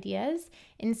up with ideas.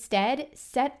 Instead,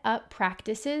 set up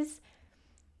practices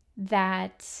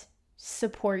that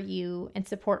support you and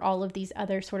support all of these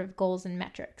other sort of goals and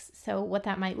metrics. So what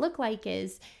that might look like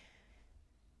is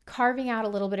carving out a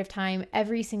little bit of time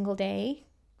every single day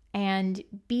and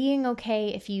being okay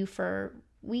if you, for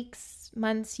weeks,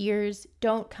 months, years,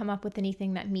 don't come up with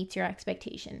anything that meets your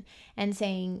expectation, and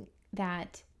saying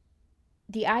that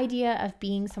the idea of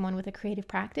being someone with a creative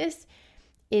practice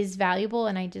is valuable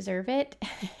and I deserve it,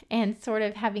 and sort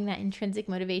of having that intrinsic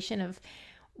motivation of,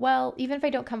 well, even if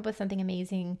I don't come up with something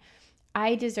amazing,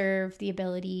 I deserve the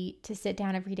ability to sit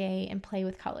down every day and play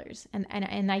with colors.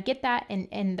 And I get that,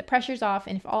 and the pressure's off,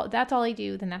 and if that's all I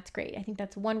do, then that's great. I think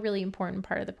that's one really important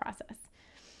part of the process.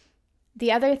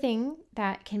 The other thing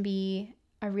that can be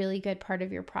a really good part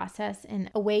of your process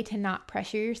and a way to not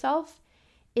pressure yourself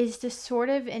is to sort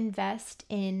of invest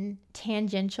in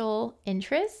tangential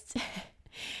interests.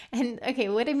 And okay,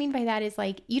 what I mean by that is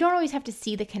like, you don't always have to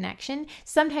see the connection.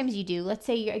 Sometimes you do. Let's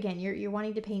say you're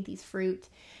wanting to paint these fruit,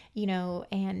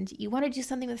 and you want to do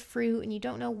something with fruit and you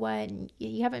don't know what, and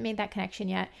you haven't made that connection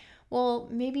yet. Well,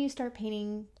 maybe you start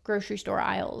painting grocery store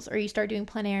aisles, or you start doing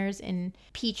plein airs in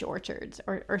peach orchards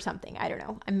or something. I don't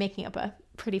know. I'm making up a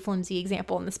pretty flimsy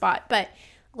example on the spot, but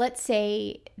let's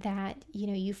say that,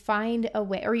 you find a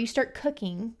way, or you start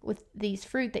cooking with these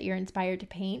fruit that you're inspired to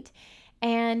paint,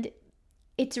 and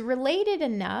it's related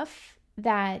enough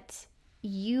that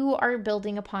you are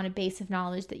building upon a base of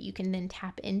knowledge that you can then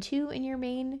tap into in your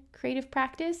main creative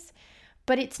practice,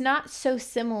 but it's not so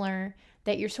similar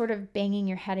that you're sort of banging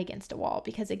your head against a wall.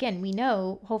 Because again, we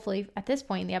know, hopefully at this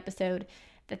point in the episode,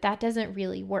 that doesn't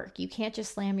really work. You can't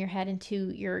just slam your head into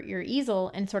your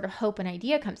easel and sort of hope an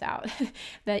idea comes out.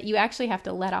 That you actually have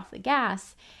to let off the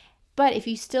gas. But if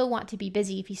you still want to be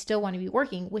busy, if you still want to be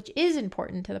working, which is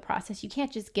important to the process, you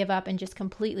can't just give up and just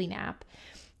completely nap.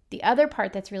 The other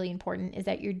part that's really important is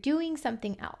that you're doing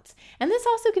something else. And this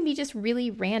also can be just really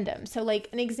random. So like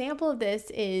an example of this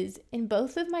is in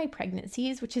both of my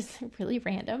pregnancies, which is really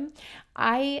random,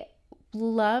 I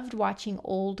loved watching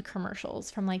old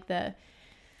commercials from like the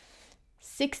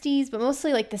 60s, but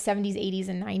mostly like the 70s, 80s,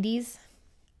 and 90s.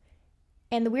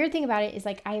 And the weird thing about it is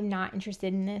like, I am not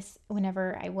interested in this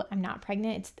whenever I'm not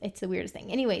pregnant. It's the weirdest thing.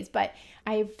 Anyways, but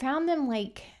I found them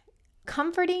like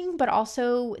comforting, but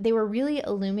also they were really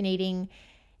illuminating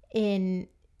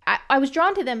I was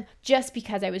drawn to them just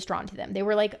because I was drawn to them. They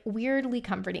were like weirdly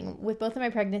comforting. With both of my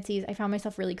pregnancies, I found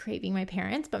myself really craving my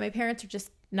parents, but my parents are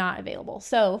just not available.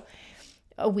 So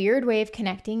a weird way of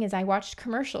connecting is I watched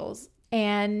commercials,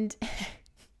 and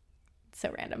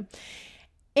so random.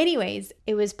 Anyways,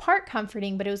 it was part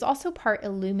comforting, but it was also part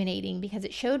illuminating because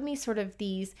it showed me sort of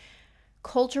these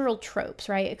cultural tropes,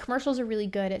 right? Commercials are really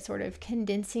good at sort of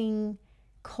condensing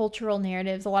cultural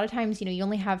narratives. A lot of times, you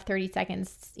only have 30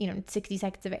 seconds, 60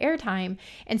 seconds of airtime.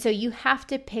 And so you have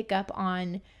to pick up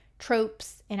on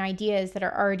tropes and ideas that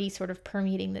are already sort of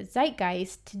permeating the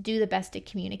zeitgeist to do the best to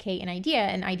communicate an idea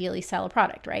and ideally sell a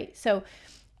product, right? So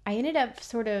I ended up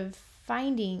sort of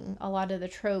finding a lot of the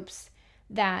tropes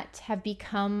that have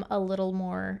become a little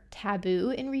more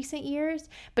taboo in recent years,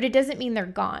 but it doesn't mean they're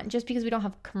gone. Just because we don't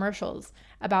have commercials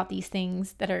about these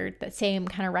things that are the same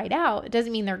kind of right out, it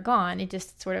doesn't mean they're gone. It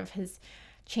just sort of has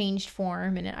changed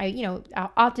form. And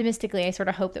optimistically, I sort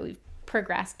of hope that we've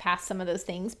progressed past some of those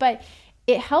things, but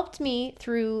it helped me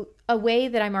through a way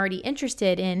that I'm already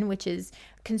interested in, which is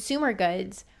consumer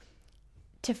goods,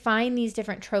 to find these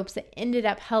different tropes that ended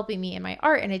up helping me in my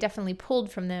art. And I definitely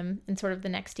pulled from them in sort of the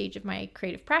next stage of my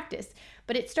creative practice.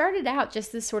 But it started out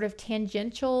just this sort of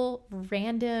tangential,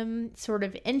 random sort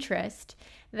of interest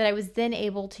that I was then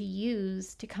able to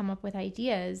use to come up with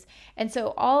ideas. And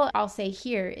so all I'll say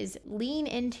here is lean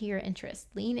into your interests,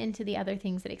 lean into the other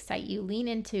things that excite you, lean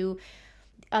into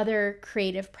other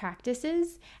creative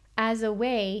practices as a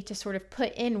way to sort of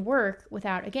put in work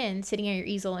without, again, sitting at your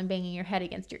easel and banging your head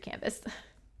against your canvas.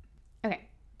 Okay,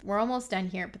 we're almost done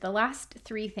here, but the last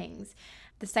 3 things.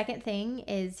 The second thing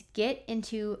is get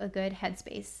into a good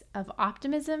headspace of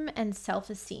optimism and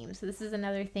self-esteem. So this is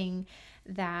another thing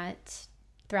that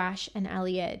Thrash and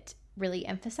Elliott really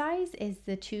emphasize, is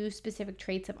the 2 specific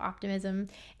traits of optimism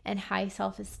and high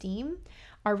self-esteem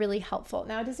are really helpful.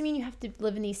 Now, it doesn't mean you have to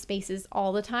live in these spaces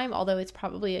all the time, although it's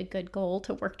probably a good goal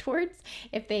to work towards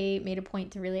if they made a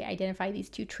point to really identify these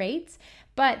 2 traits.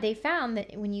 But they found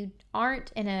that when you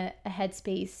aren't in a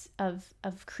headspace of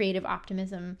creative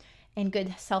optimism and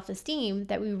good self-esteem,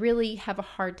 that we really have a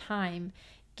hard time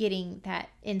getting that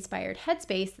inspired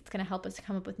headspace that's going to help us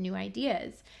come up with new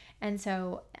ideas. And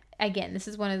so again, this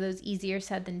is one of those easier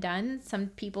said than done. Some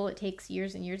people, it takes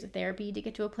years and years of therapy to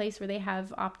get to a place where they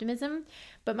have optimism.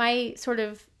 But my sort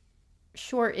of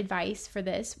short advice for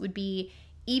this would be,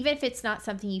 even if it's not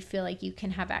something you feel like you can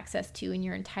have access to in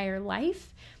your entire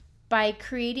life, by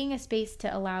creating a space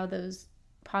to allow those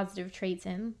positive traits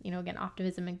in, again,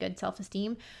 optimism and good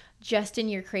self-esteem, just in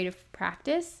your creative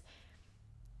practice,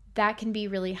 that can be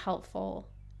really helpful.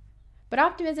 But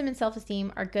optimism and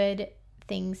self-esteem are good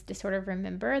things to sort of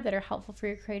remember that are helpful for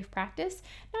your creative practice,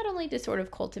 not only to sort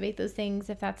of cultivate those things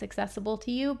if that's accessible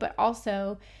to you, but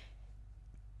also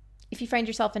if you find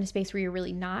yourself in a space where you're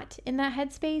really not in that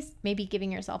headspace, maybe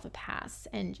giving yourself a pass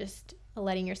and just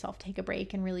letting yourself take a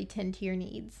break and really tend to your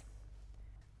needs.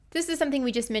 This is something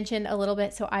we just mentioned a little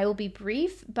bit, so I will be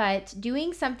brief, but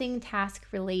doing something task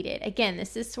related. Again,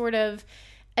 this is sort of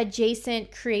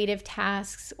adjacent creative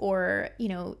tasks or,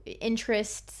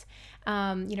 interests.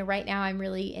 Right now I'm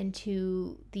really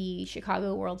into the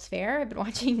Chicago World's Fair. I've been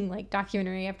watching like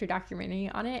documentary after documentary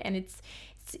on it, and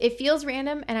it feels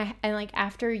random. And like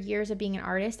after years of being an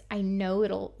artist, I know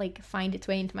it'll like find its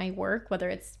way into my work, whether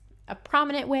it's a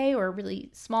prominent way or a really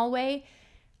small way.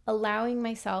 Allowing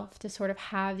myself to sort of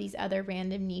have these other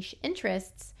random niche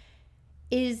interests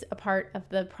is a part of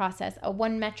the process.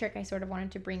 One metric I sort of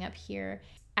wanted to bring up here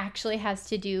actually has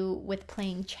to do with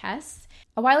playing chess.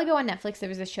 A while ago on Netflix, there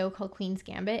was a show called Queen's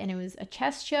Gambit, and it was a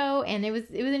chess show, and it was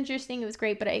interesting. It was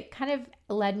great, but it kind of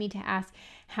led me to ask,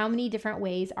 how many different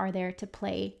ways are there to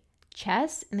play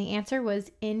chess? And the answer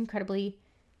was incredibly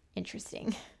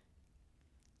interesting.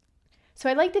 So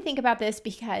I like to think about this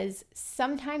because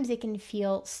sometimes it can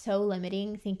feel so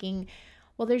limiting, thinking,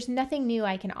 well, there's nothing new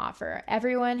I can offer.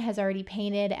 Everyone has already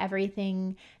painted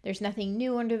everything. There's nothing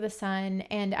new under the sun.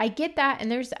 And I get that.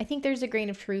 And I think there's a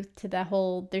grain of truth to the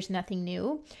whole there's nothing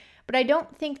new. But I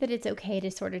don't think that it's okay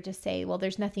to sort of just say, well,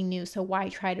 there's nothing new, so why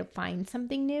try to find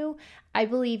something new? I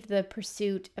believe the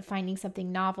pursuit of finding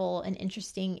something novel and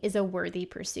interesting is a worthy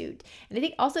pursuit. And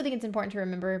I also think it's important to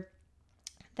remember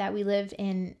that we live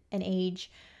in an age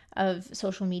of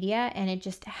social media, and it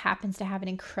just happens to have an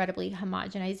incredibly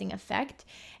homogenizing effect.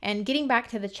 And getting back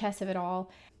to the chess of it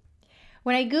all,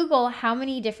 when I Google how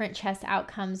many different chess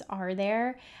outcomes are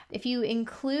there, if you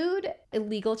include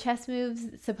illegal chess moves,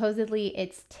 supposedly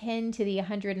it's 10 to the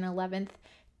 111th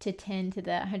to 10 to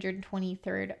the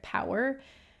 123rd power,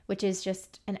 which is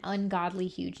just an ungodly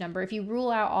huge number. If you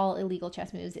rule out all illegal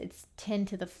chess moves, it's 10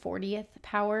 to the 40th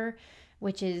power,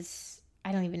 which is,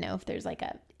 I don't even know if there's like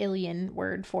a alien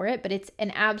word for it, but it's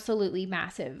an absolutely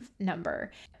massive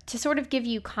number. To sort of give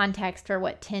you context for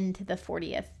what 10 to the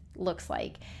 40th looks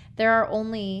like, there are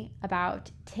only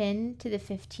about 10 to the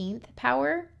 15th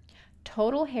power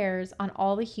total hairs on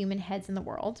all the human heads in the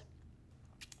world.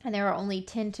 And there are only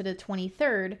 10 to the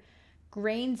 23rd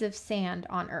grains of sand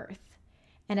on Earth,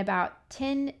 and about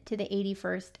 10 to the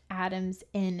 81st atoms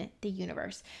in the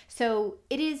universe. So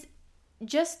it is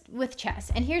just with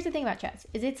chess. And here's the thing about chess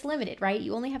is it's limited, right?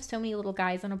 You only have so many little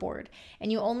guys on a board,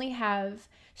 and you only have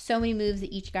so many moves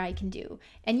that each guy can do.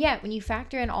 And yet when you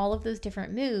factor in all of those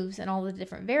different moves and all the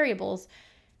different variables,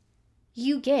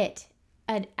 you get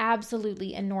an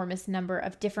absolutely enormous number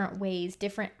of different ways,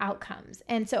 different outcomes.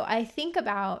 And so I think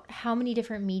about how many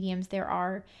different mediums there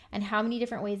are, and how many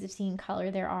different ways of seeing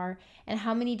color there are, and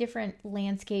how many different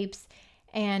landscapes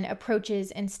and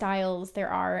approaches and styles there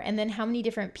are, and then how many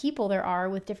different people there are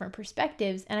with different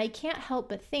perspectives. And I can't help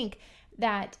but think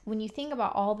that when you think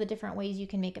about all the different ways you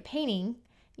can make a painting,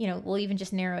 we'll even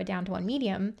just narrow it down to one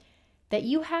medium, that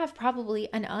you have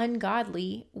probably an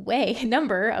ungodly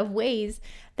number of ways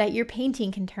that your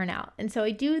painting can turn out. And so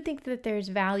I do think that there's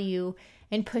value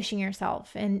in pushing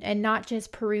yourself and not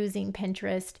just perusing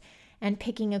Pinterest and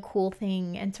picking a cool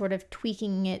thing and sort of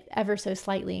tweaking it ever so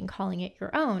slightly and calling it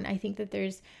your own. I think that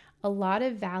there's a lot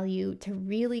of value to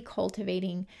really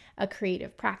cultivating a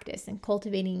creative practice and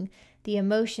cultivating the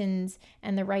emotions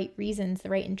and the right reasons, the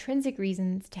right intrinsic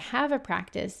reasons to have a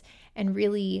practice, and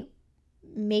really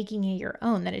making it your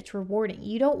own, that it's rewarding.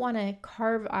 You don't want to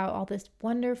carve out all this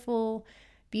wonderful,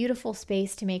 beautiful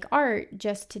space to make art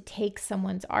just to take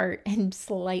someone's art and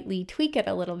slightly tweak it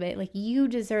a little bit. Like, you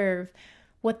deserve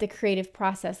what the creative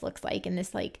process looks like, and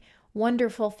this like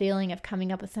wonderful feeling of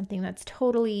coming up with something that's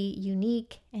totally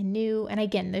unique and new. And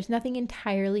again, there's nothing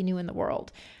entirely new in the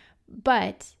world,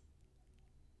 but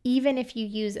even if you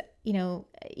use,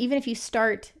 even if you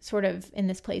start sort of in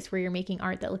this place where you're making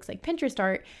art that looks like Pinterest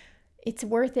art, it's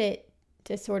worth it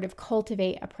to sort of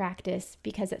cultivate a practice,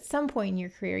 because at some point in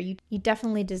your career, you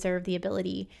definitely deserve the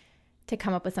ability to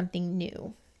come up with something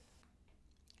new.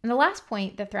 And the last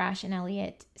point that Thrash and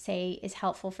Elliott say is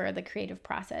helpful for the creative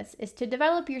process is to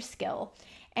develop your skill.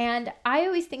 And I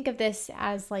always think of this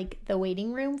as like the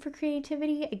waiting room for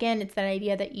creativity. Again, it's that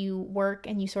idea that you work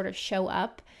and you sort of show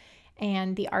up,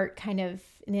 and the art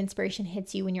the inspiration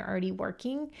hits you when you're already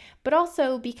working. But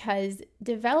also because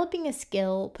developing a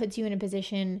skill puts you in a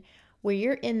position where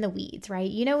you're in the weeds,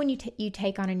 right? When you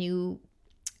take on a new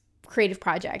creative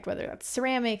project, whether that's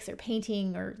ceramics or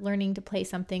painting or learning to play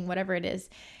something, whatever it is.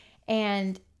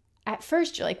 And at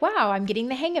first you're like, wow, I'm getting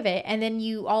the hang of it. And then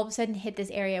you all of a sudden hit this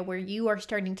area where you are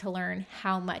starting to learn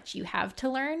how much you have to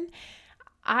learn.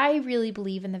 I really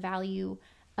believe in the value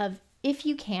of, if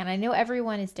you can, I know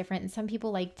everyone is different, and some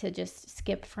people like to just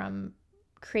skip from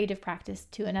creative practice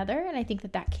to another. And I think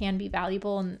that can be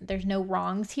valuable, and there's no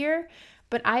wrongs here.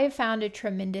 But I have found a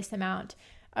tremendous amount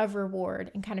of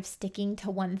reward and kind of sticking to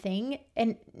one thing.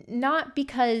 And not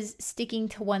because sticking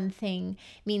to one thing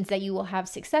means that you will have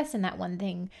success in that one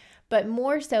thing, but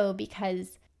more so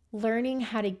because learning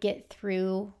how to get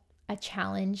through a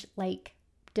challenge like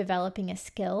developing a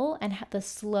skill and the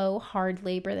slow, hard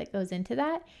labor that goes into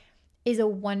that is a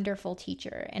wonderful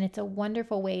teacher. And it's a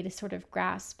wonderful way to sort of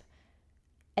grasp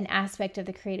an aspect of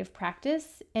the creative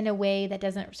practice in a way that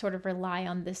doesn't sort of rely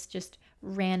on this just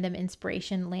random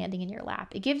inspiration landing in your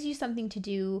lap. It gives you something to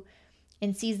do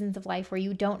in seasons of life where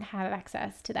you don't have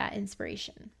access to that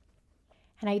inspiration.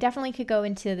 And I definitely could go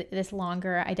into this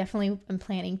longer. I definitely am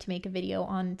planning to make a video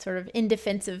on sort of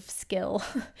indefensive skill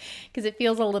because it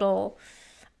feels a little,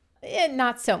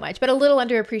 not so much, but a little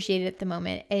underappreciated at the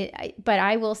moment. But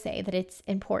I will say that it's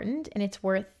important and it's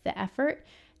worth the effort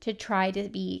to try to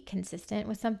be consistent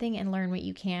with something and learn what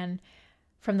you can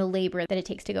from the labor that it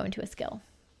takes to go into a skill.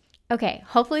 Okay,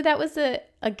 hopefully that was a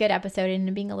good episode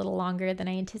and being a little longer than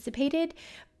I anticipated,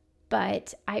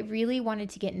 but I really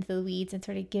wanted to get into the weeds and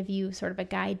sort of give you sort of a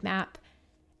guide map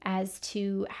as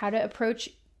to how to approach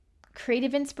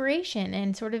creative inspiration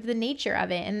and sort of the nature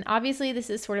of it. And obviously this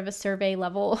is sort of a survey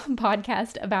level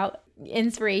podcast about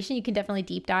inspiration. You can definitely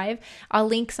deep dive. I'll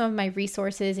link some of my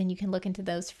resources and you can look into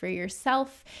those for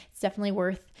yourself. It's definitely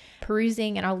worth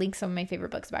perusing, and I'll link some of my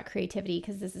favorite books about creativity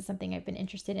because this is something I've been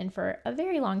interested in for a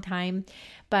very long time.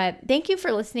 But thank you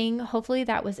for listening. Hopefully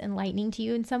that was enlightening to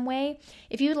you in some way.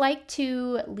 If you would like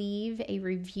to leave a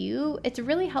review, it's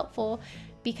really helpful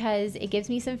because it gives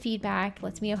me some feedback,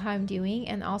 lets me know how I'm doing.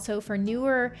 And also for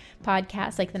newer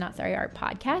podcasts like the Not Sorry Art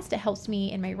podcast, it helps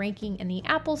me in my ranking in the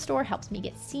Apple Store, helps me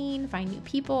get seen, find new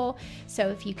people. So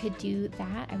if you could do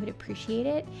that, I would appreciate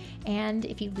it. And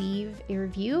if you leave a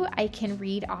review, I can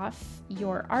read off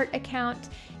your art account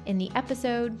in the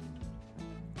episode.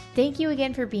 Thank you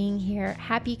again for being here.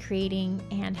 Happy creating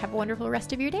and have a wonderful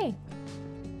rest of your day.